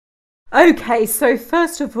Okay, so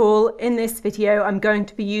first of all, in this video, I'm going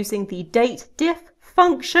to be using the DATEDIF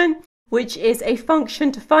function, which is a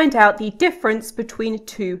function to find out the difference between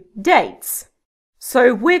two dates.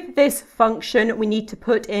 So with this function, we need to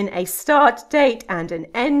put in a start date and an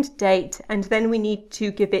end date, and then we need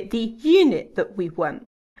to give it the unit that we want.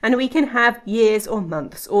 And we can have years or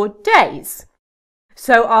months or days.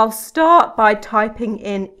 So I'll start by typing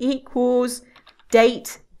in equals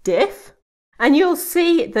DATEDIF. And you'll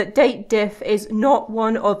see that DATEDIF is not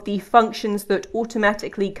one of the functions that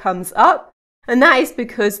automatically comes up, and that is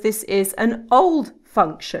because this is an old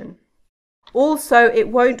function. Also, it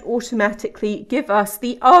won't automatically give us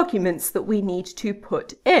the arguments that we need to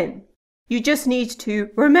put in. You just need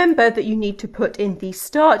to remember that you need to put in the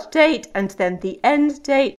start date and then the end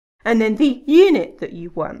date and then the unit that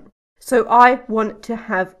you want. So I want to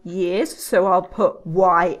have years, so I'll put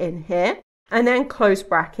Y in here. And then close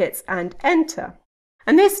brackets and enter.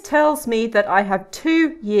 And this tells me that I have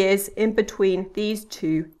 2 years in between these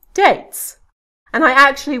two dates. And I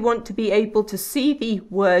actually want to be able to see the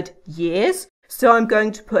word years, so I'm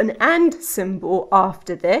going to put an and symbol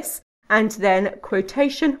after this, and then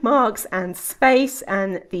quotation marks and space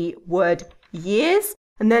and the word years,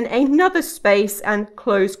 and then another space and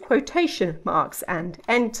close quotation marks and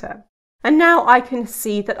enter. And now I can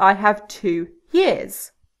see that I have 2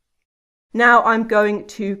 years. Now I'm going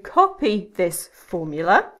to copy this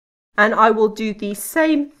formula and I will do the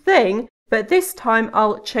same thing, but this time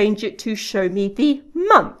I'll change it to show me the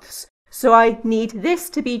months. So I need this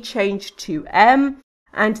to be changed to M,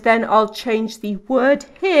 and then I'll change the word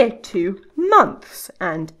here to months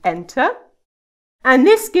and enter. And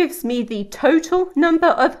this gives me the total number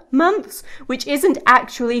of months, which isn't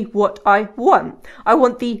actually what I want. I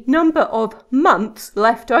want the number of months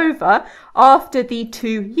left over after the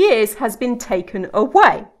 2 years has been taken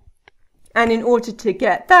away. And in order to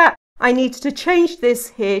get that, I need to change this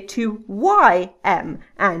here to YM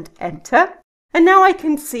and enter. And now I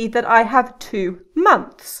can see that I have 2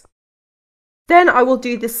 months. Then I will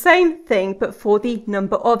do the same thing, but for the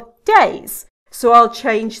number of days. So I'll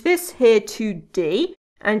change this here to D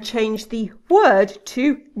and change the word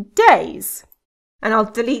to days. And I'll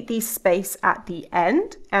delete the space at the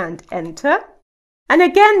end and enter. And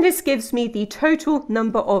again, this gives me the total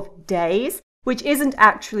number of days, which isn't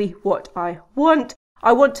actually what I want.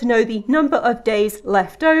 I want to know the number of days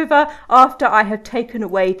left over after I have taken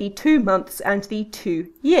away the 2 months and the 2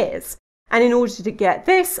 years. And in order to get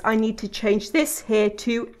this, I need to change this here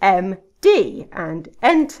to MD and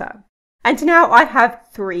enter. And now I have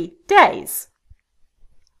 3 days.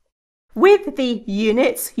 With the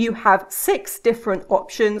units, you have 6 different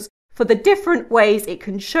options for the different ways it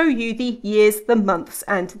can show you the years, the months,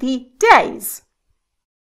 and the days.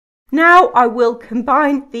 Now I will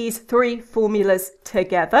combine these 3 formulas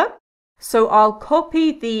together. So I'll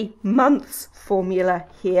copy the months formula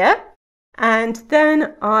here, and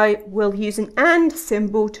then I will use an and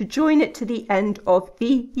symbol to join it to the end of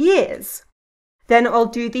the years. Then I'll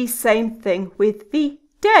do the same thing with the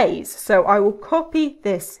days. So I will copy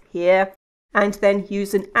this here and then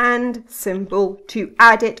use an and symbol to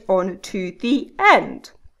add it on to the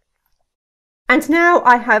end. And now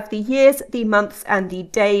I have the years, the months and the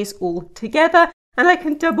days all together, and I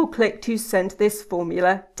can double click to send this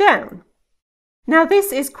formula down. Now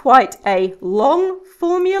this is quite a long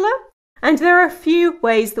formula, and there are a few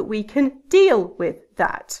ways that we can deal with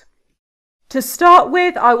that. To start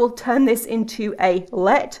with, I will turn this into a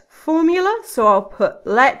let formula. So I'll put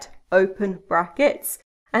let open brackets,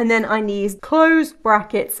 and then I need close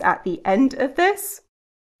brackets at the end of this.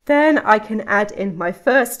 Then I can add in my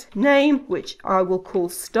first name, which I will call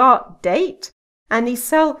start date, and the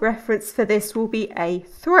cell reference for this will be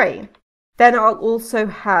A3. Then I'll also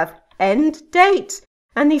have end date,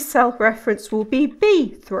 and the cell reference will be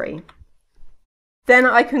B3. Then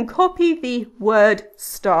I can copy the word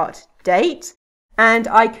start date and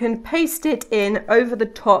I can paste it in over the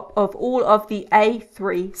top of all of the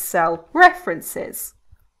A3 cell references.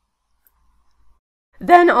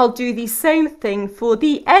 Then I'll do the same thing for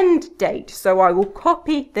the end date. So I will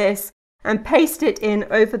copy this and paste it in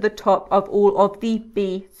over the top of all of the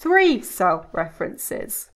B3 cell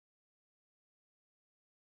references.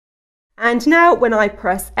 And now when I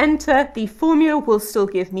press enter, the formula will still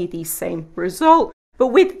give me the same result. But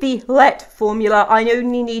with the let formula, I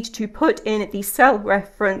only need to put in the cell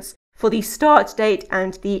reference for the start date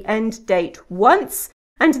and the end date once,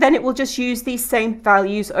 and then it will just use these same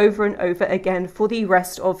values over and over again for the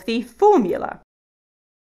rest of the formula.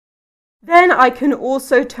 Then I can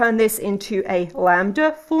also turn this into a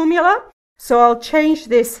lambda formula. So I'll change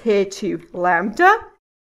this here to lambda,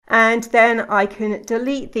 and then I can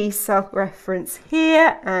delete the cell reference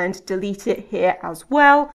here and delete it here as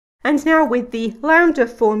well. And now with the lambda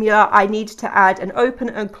formula, I need to add an open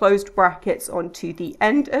and closed brackets onto the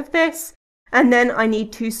end of this. And then I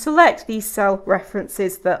need to select the cell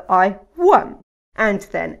references that I want and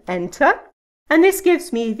then enter. And this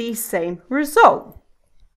gives me the same result.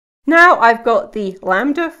 Now I've got the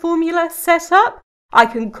lambda formula set up. I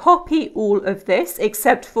can copy all of this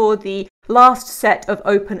except for the last set of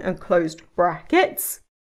open and closed brackets.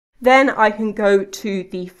 Then I can go to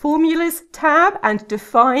the Formulas tab and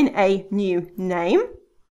define a new name.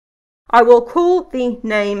 I will call the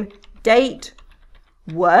name Date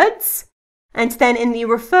Words, and then in the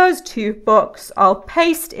Refers To box, I'll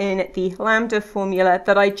paste in the lambda formula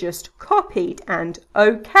that I just copied and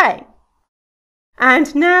OK.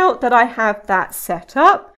 And now that I have that set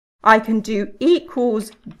up, I can do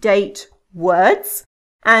equals date words,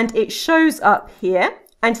 and it shows up here.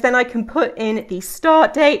 And then I can put in the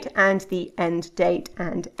start date and the end date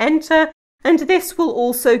and enter, and this will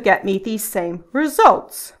also get me the same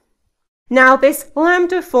results. Now this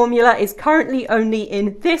lambda formula is currently only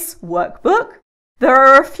in this workbook. There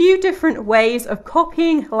are a few different ways of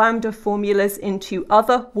copying lambda formulas into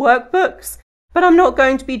other workbooks, but I'm not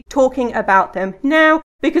going to be talking about them now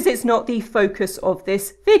because it's not the focus of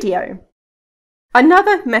this video.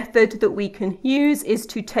 Another method that we can use is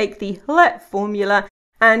to take the let formula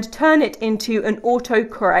and turn it into an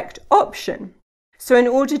autocorrect option. So in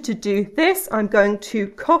order to do this, I'm going to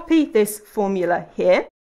copy this formula here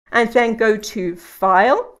and then go to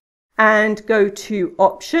File and go to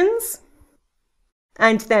Options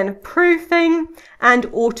and then Proofing and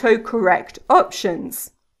Autocorrect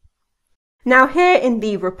Options. Now here in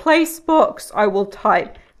the Replace box, I will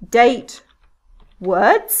type Date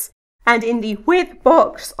Words, and in the With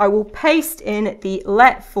box, I will paste in the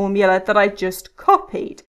let formula that I just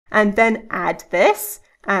copied, and then add this,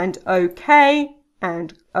 and OK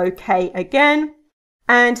again.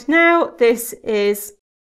 And now this is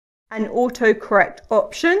an autocorrect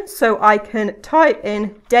option, so I can type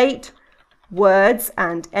in date words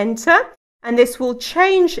and enter, and this will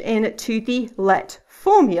change into the let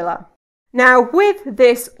formula. Now with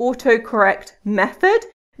this autocorrect method,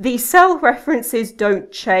 the cell references don't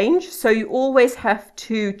change, so you always have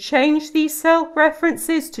to change these cell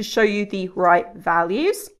references to show you the right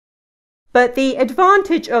values. But the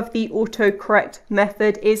advantage of the autocorrect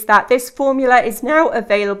method is that this formula is now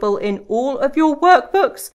available in all of your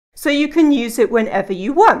workbooks, so you can use it whenever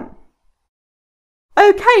you want.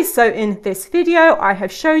 Okay, so in this video, I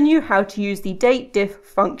have shown you how to use the DATEDIF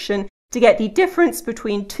function to get the difference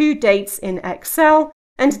between two dates in Excel,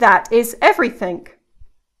 and that is everything.